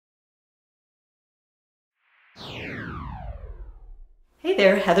Hey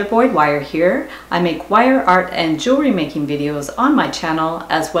there, Heather Boyd Wire here. I make wire art and jewelry making videos on my channel,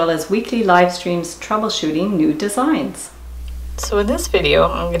 as well as weekly live streams troubleshooting new designs. So in this video,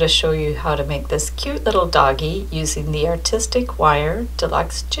 I'm going to show you how to make this cute little doggy using the Artistic Wire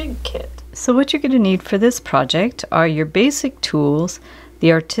Deluxe Jig Kit. So what you're going to need for this project are your basic tools,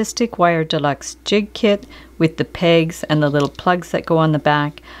 the Artistic Wire Deluxe Jig Kit with the pegs and the little plugs that go on the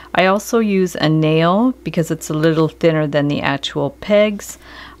back. I also use a nail because it's a little thinner than the actual pegs.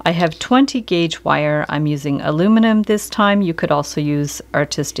 I have 20 gauge wire. I'm using aluminum this time. You could also use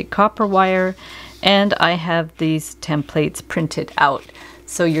artistic copper wire. And I have these templates printed out.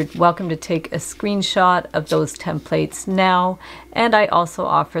 So you're welcome to take a screenshot of those templates now. And I also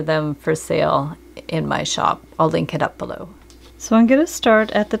offer them for sale in my shop. I'll link it up below. So I'm going to start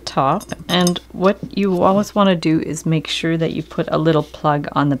at the top, and what you always want to do is make sure that you put a little plug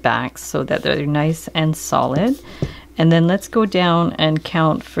on the back so that they're nice and solid. And then let's go down and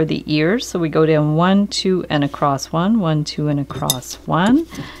count for the ears. So we go down 1, 2, and across 1, 1, 2, and across 1,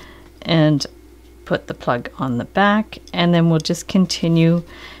 and put the plug on the back, and then we'll just continue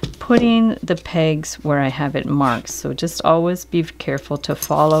putting the pegs where I have it marked. So just always be careful to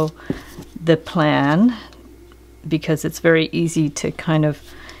follow the plan, because it's very easy to kind of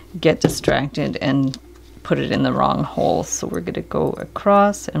get distracted and put it in the wrong hole. So we're going to go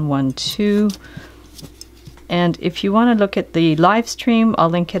across and 1, 2. And if you want to look at the live stream, I'll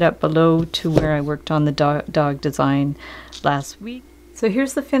link it up below to where I worked on the dog design last week. So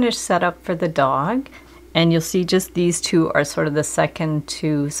here's the finished setup for the dog. And you'll see just these two are sort of the second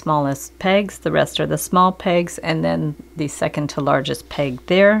to smallest pegs. The rest are the small pegs, and then the second to largest peg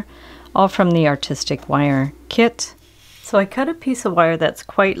there, all from the Artistic Wire kit. So I cut a piece of wire that's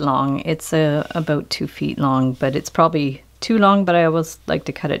quite long. It's about 2 feet long, but it's probably too long, but I always like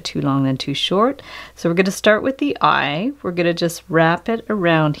to cut it too long than too short. So we're going to start with the eye. We're going to just wrap it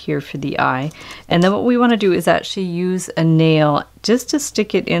around here for the eye. And then what we want to do is actually use a nail just to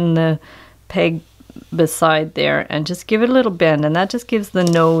stick it in the peg beside there and just give it a little bend, and that just gives the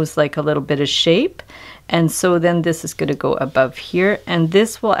nose like a little bit of shape. And so then this is going to go above here, and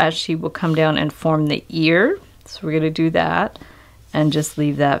this will come down and form the ear. So we're going to do that and just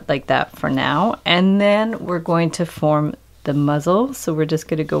leave that like that for now. And then we're going to form the muzzle. So we're just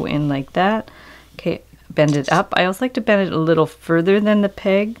going to go in like that. Okay, bend it up. I also like to bend it a little further than the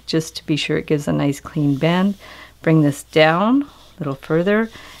peg just to be sure it gives a nice clean bend. Bring this down a little further,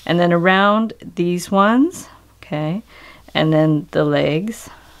 and then around these ones, okay, and then the legs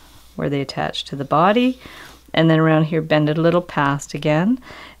where they attach to the body, and then around here bend it a little past again.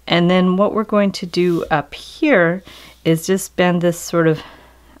 And then what we're going to do up here is just bend this sort of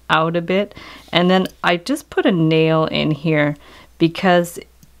out a bit, and then I just put a nail in here because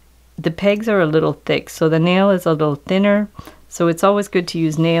the pegs are a little thick, so the nail is a little thinner. So it's always good to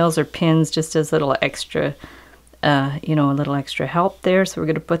use nails or pins just as a little extra you know, a little extra help there. So we're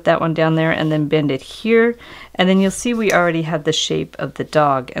going to put that one down there and then bend it here, and then you'll see we already have the shape of the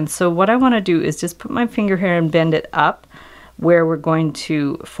dog. And so what I want to do is just put my finger here and bend it up where we're going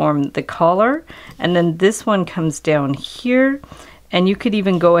to form the collar, and then this one comes down here, and you could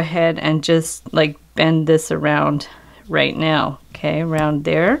even go ahead and just like bend this around right now, okay, around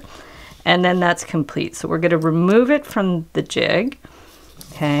there, and then that's complete. So we're going to remove it from the jig,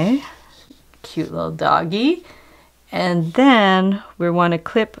 okay, cute little doggy. And then we want to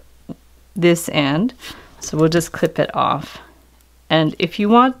clip this end, so we'll just clip it off. And if you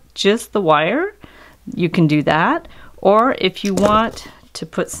want just the wire, you can do that. Or if you want to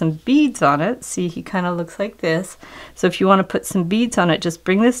put some beads on it, see, he kind of looks like this. So if you want to put some beads on it, just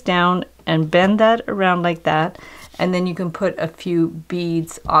bring this down and bend that around like that. And then you can put a few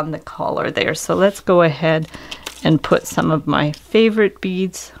beads on the collar there. So let's go ahead and put some of my favorite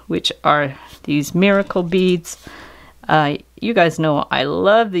beads, which are these miracle beads. You guys know I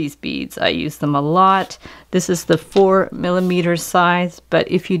love these beads. I use them a lot. This is the 4mm size, but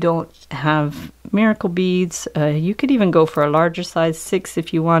if you don't have miracle beads, you could even go for a larger size, 6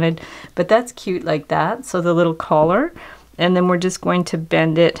 if you wanted, but that's cute like that. So the little collar, and then we're just going to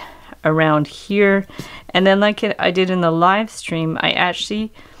bend it around here. And then like I did in the live stream, I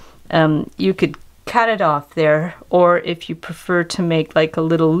actually, you could cut it off there, or if you prefer to make like a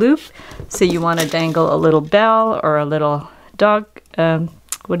little loop, so you want to dangle a little bell or a little dog,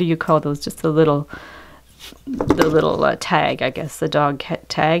 what do you call those, just the little tag, I guess, the dog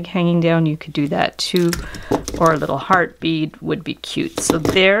tag hanging down, you could do that too, or a little heart bead would be cute. So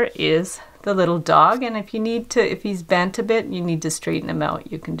there is the little dog, and if you need to, if he's bent a bit, you need to straighten him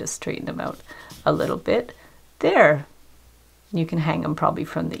out, you can just straighten him out a little bit there. You can hang him probably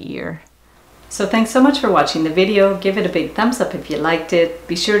from the ear. So thanks so much for watching the video. Give it a big thumbs up if you liked it.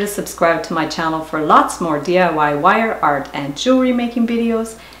 Be sure to subscribe to my channel for lots more DIY wire art and jewelry making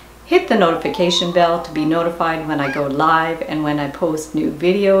videos. Hit the notification bell to be notified when I go live and when I post new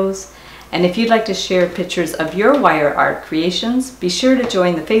videos. And if you'd like to share pictures of your wire art creations, be sure to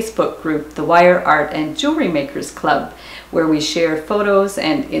join the Facebook group, the Wire Art and Jewelry Makers Club, where we share photos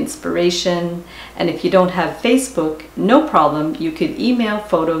and inspiration. And if you don't have Facebook, no problem. You could email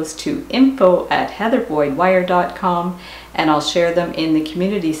photos to info@heatherboydwire.com and I'll share them in the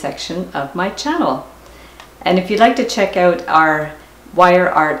community section of my channel. And if you'd like to check out our wire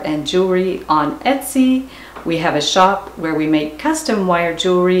art and jewelry on Etsy, we have a shop where we make custom wire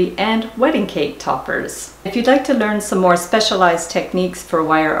jewelry and wedding cake toppers. If you'd like to learn some more specialized techniques for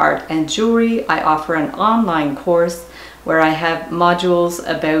wire art and jewelry, I offer an online course where I have modules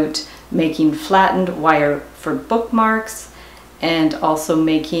about making flattened wire for bookmarks and also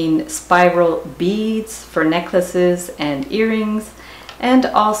making spiral beads for necklaces and earrings, and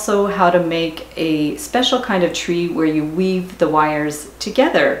also how to make a special kind of tree where you weave the wires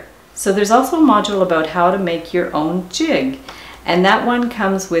together. So there's also a module about how to make your own jig, and that one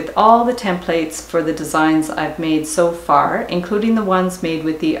comes with all the templates for the designs I've made so far, including the ones made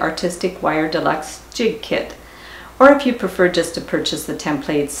with the Artistic Wire Deluxe Jig Kit. Or if you prefer just to purchase the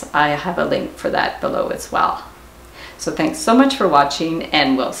templates, I have a link for that below as well. So thanks so much for watching,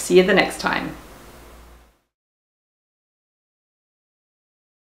 and we'll see you the next time.